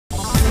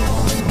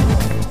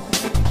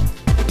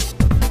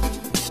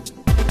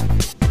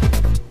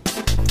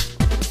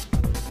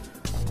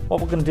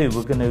we're going to do,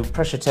 we're going to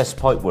pressure test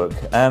pipework.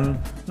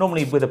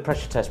 Normally with a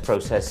pressure test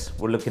process,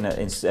 we're looking at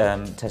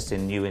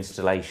testing new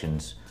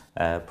installations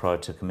prior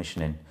to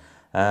commissioning.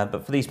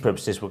 But for these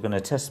purposes, we're going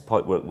to test the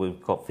pipework we've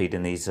got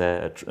feeding these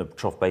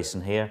trough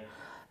basin here.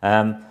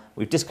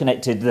 We've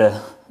disconnected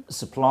the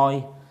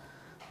supply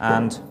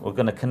and we're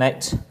going to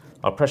connect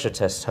our pressure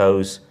test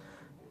hose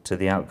to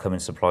the outgoing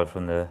supply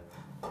from the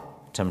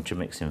temperature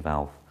mixing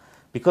valve.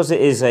 Because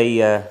it is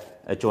a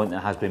joint that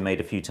has been made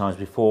a few times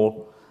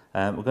before,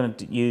 we're going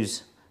to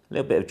use a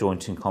little bit of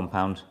jointing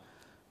compound.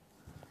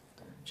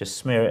 Just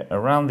smear it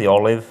around the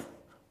olive.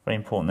 Very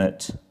important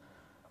that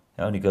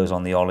it only goes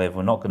on the olive.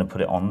 We're not going to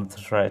put it on the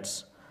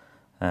threads.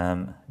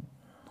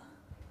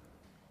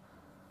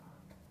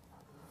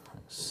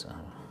 So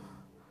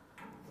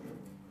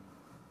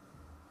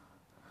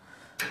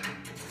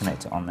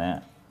connect it on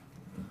there.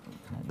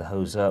 Connect the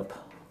hose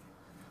up.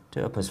 Do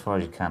it up as far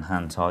as you can,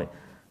 hand tight.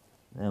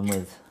 Then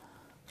with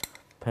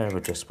a pair of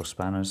adjustable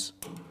spanners,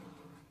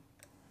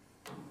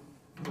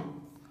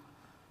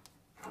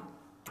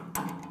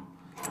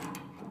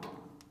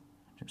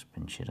 just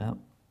pinch it up.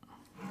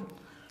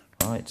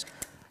 Right.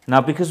 Now,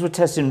 because we're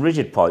testing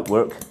rigid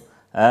pipework,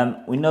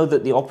 we know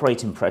that the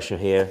operating pressure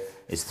here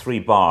is 3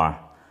 bar.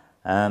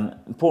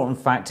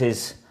 Important fact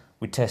is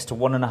we test to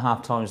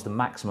 1.5 times the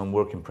maximum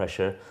working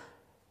pressure.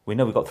 We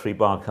know we've got 3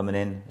 bar coming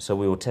in, so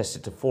we will test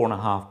it to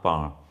 4.5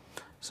 bar.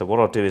 So what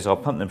I'll do is I'll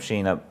pump the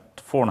machine up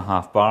to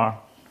 4.5 bar.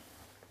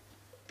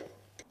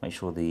 Make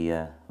sure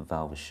the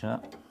valve is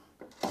shut.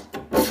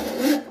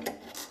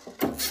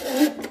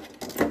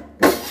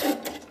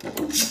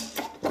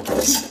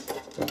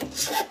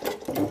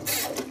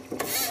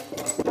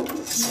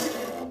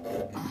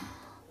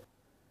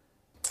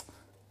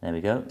 There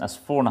we go, that's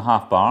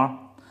 4.5 bar.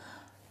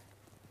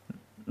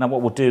 Now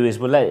what we'll do is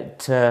we'll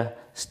let it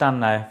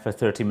stand there for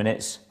 30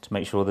 minutes to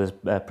make sure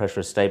the pressure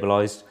is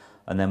stabilised,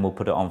 and then we'll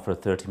put it on for a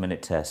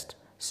 30-minute test,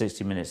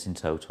 60 minutes in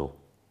total.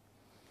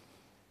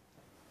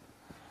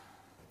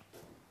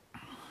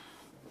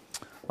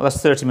 Well,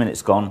 that's 30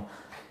 minutes gone.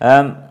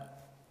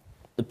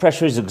 The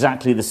pressure is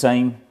exactly the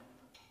same.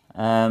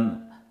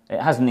 It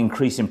has an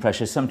increase in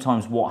pressure.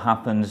 Sometimes what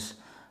happens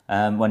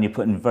when you're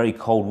putting very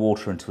cold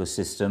water into a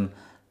system,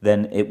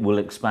 then it will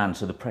expand,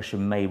 so the pressure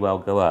may well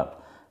go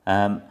up.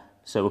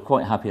 So we're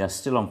quite happy that's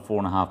still on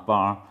 4.5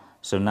 bar,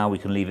 so now we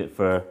can leave it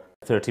for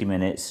 30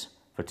 minutes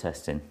for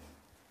testing.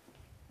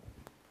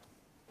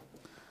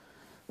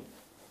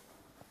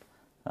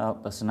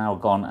 That's an hour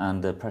gone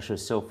and the pressure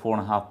is still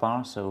 4.5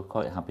 bar, so we're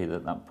quite happy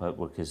that that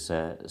pipework is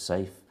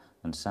safe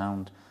and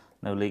sound,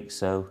 no leaks,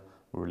 so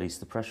we'll release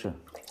the pressure.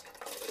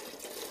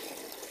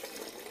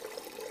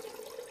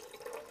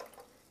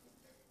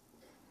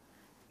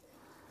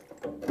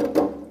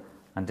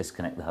 And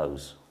disconnect the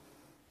hose.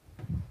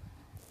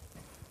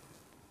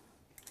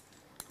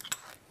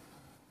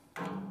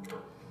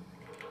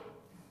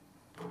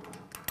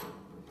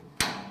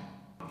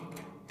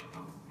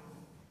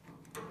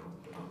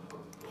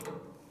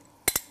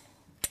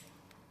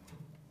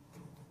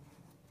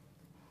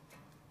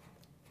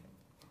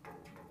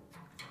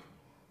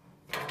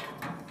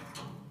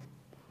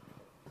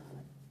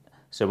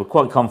 So we're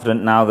quite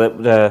confident now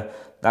that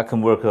that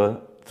can work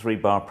a 3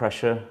 bar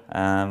pressure.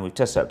 We've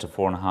tested up to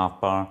 4.5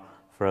 bar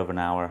for over an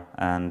hour,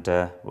 and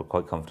we're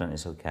quite confident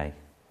it's okay.